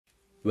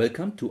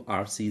Welcome to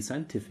RC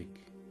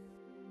Scientific.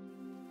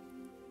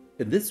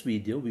 In this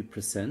video we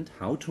present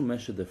how to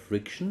measure the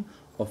friction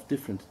of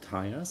different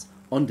tires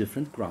on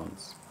different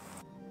grounds.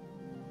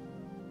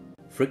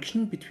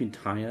 Friction between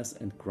tires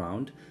and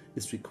ground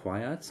is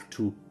required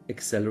to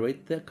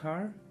accelerate the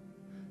car,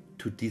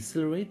 to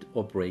decelerate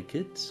or brake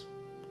it,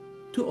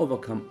 to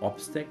overcome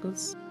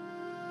obstacles,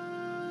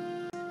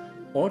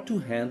 or to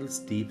handle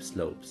steep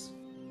slopes.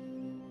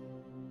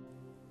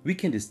 We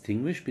can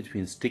distinguish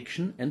between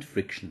stiction and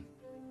friction.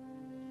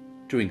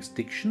 During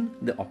stiction,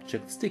 the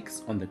object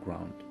sticks on the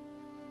ground.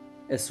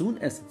 As soon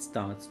as it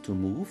starts to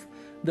move,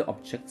 the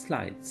object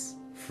slides.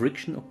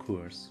 Friction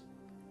occurs.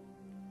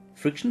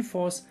 Friction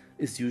force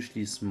is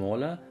usually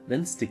smaller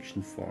than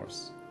stiction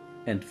force,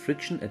 and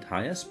friction at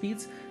higher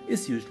speeds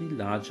is usually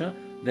larger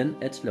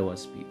than at lower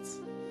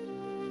speeds.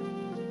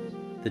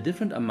 The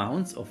different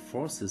amounts of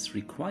forces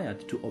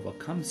required to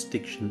overcome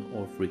stiction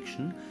or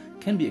friction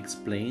can be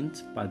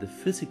explained by the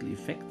physical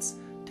effects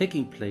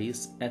taking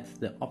place at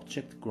the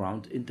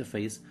object-ground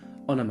interface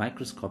on a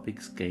microscopic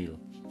scale.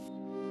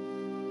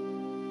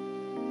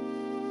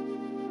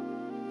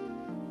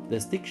 The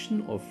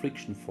stiction or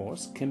friction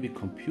force can be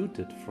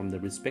computed from the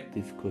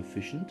respective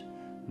coefficient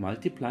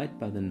multiplied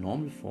by the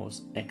normal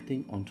force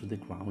acting onto the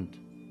ground.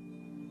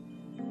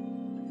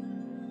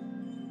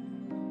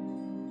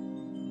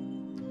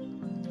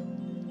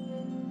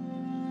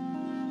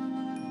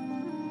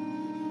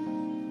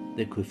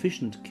 The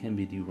coefficient can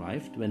be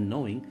derived when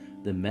knowing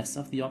the mass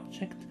of the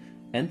object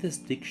and the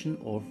stiction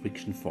or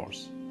friction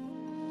force.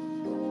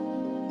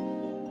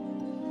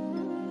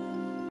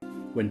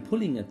 When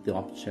pulling at the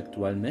object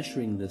while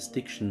measuring the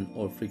stiction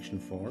or friction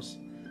force,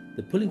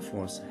 the pulling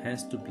force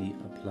has to be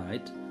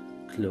applied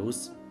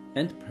close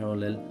and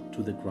parallel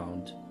to the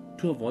ground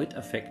to avoid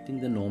affecting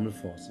the normal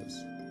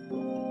forces.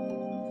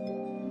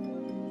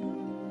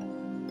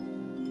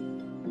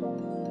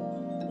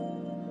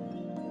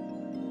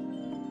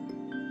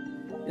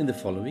 In the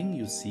following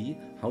you see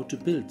how to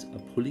build a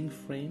pulling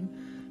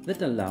frame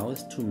that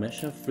allows to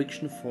measure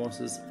friction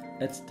forces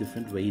at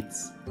different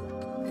weights.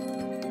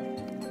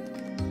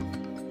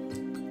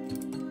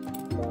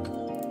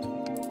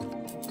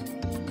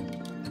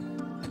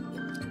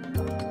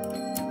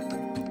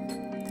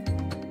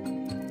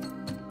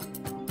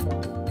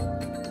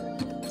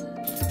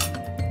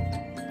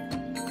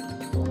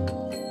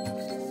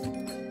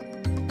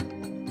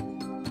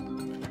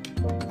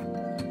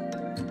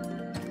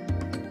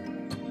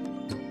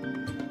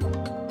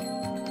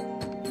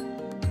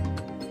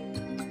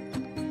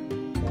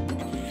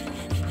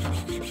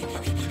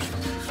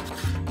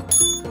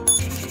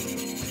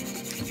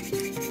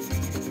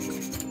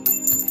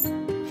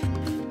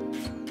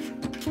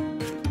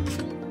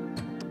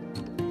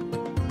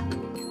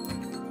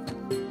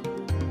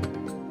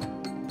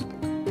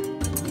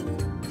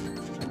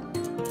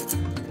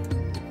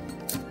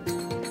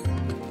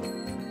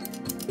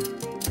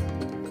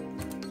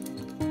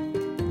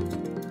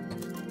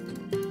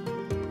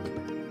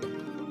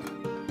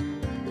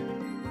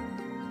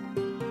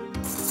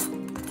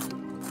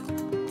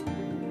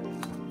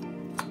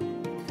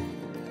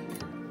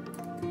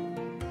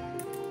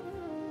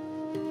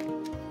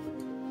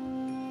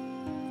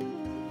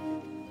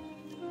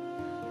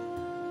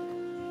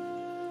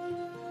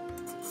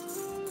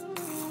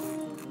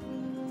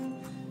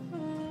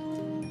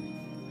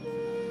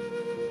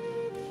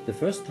 The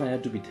first tire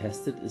to be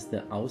tested is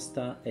the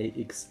Auster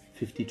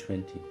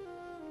AX5020.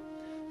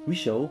 We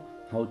show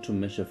how to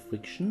measure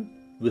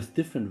friction with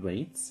different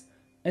weights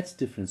at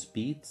different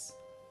speeds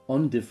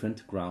on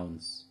different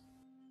grounds.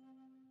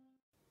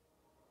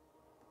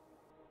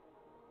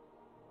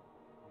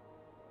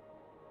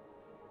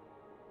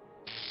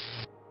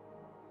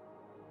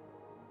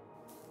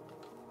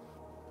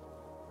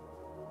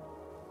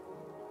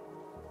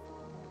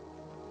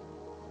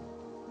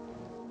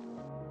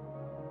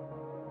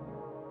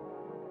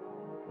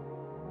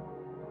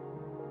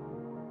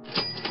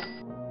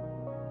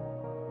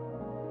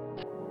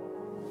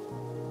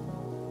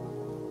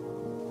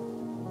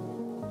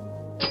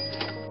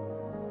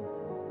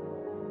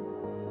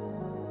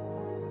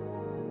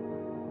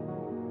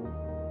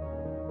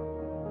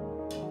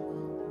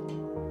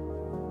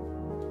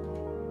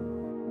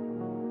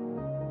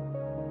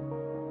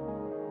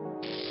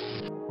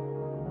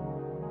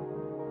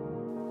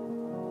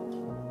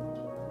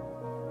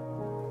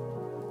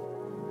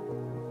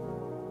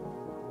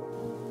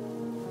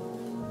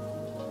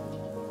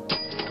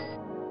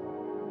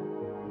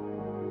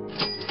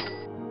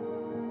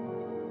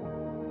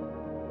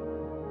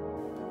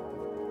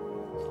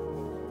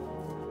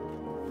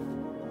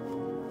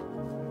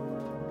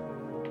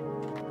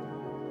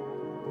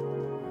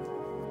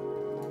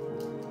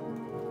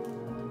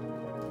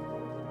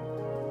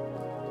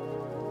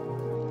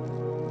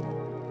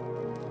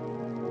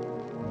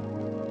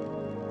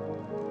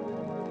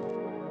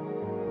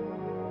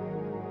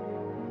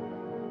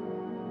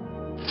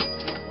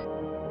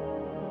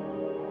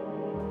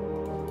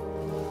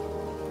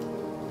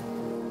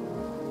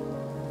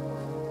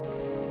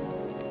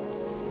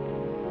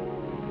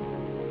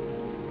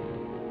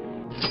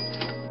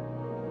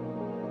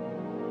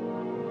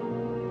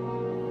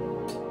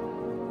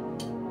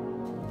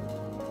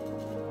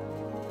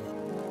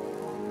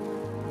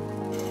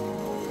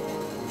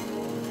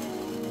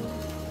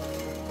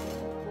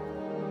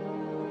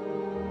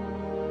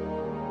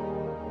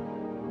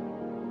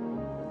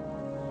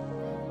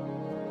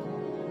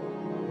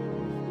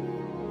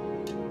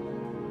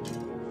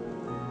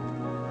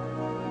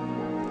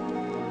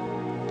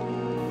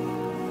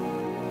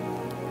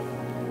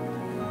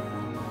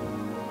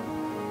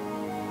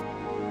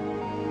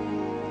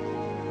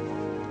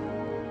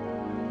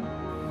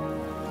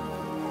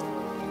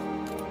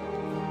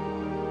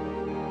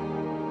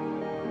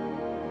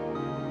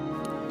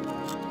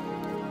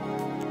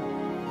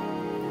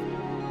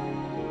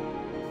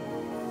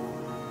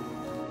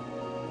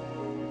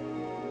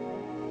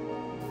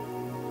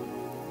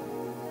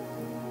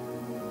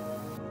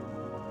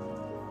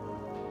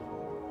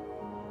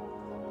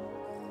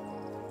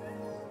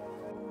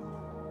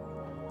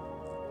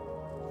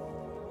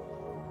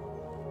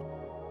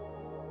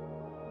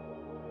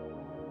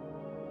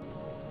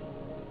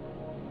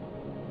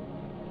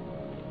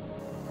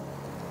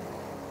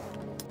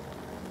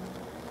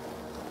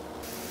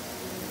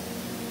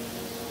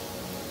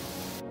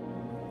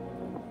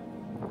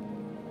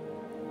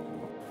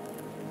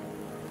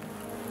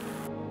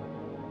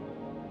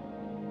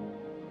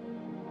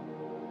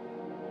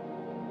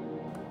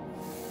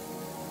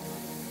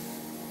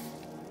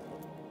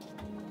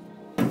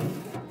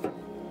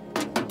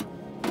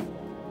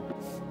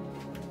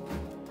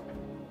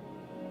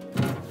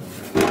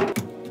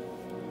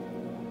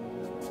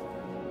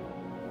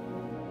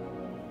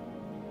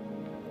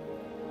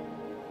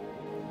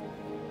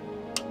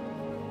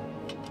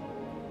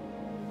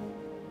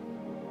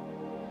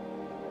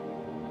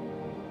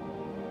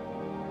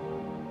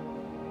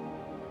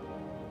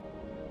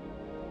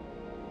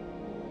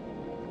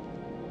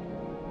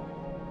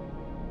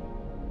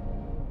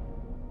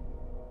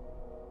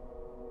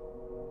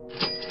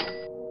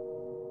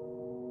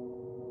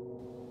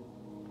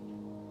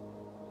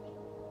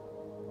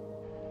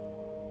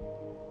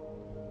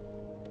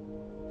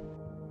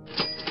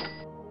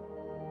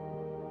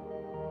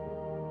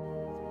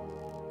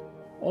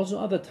 Also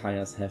other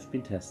tires have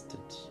been tested.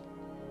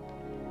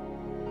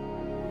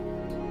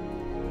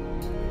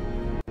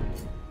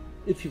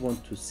 If you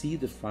want to see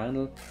the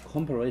final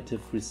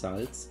comparative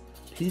results,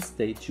 please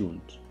stay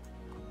tuned.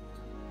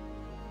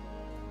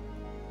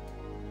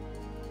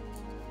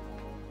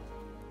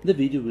 The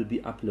video will be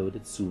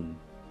uploaded soon.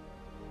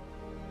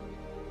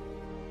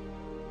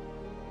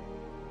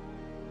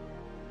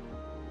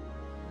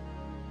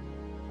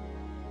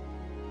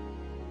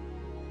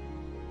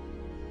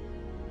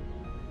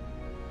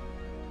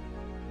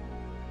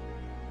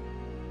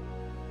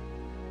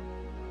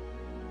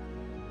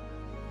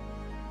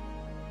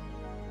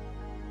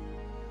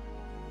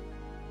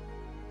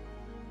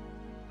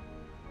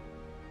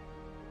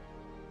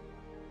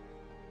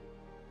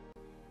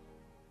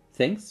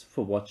 Thanks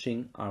for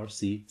watching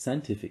RC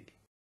Scientific.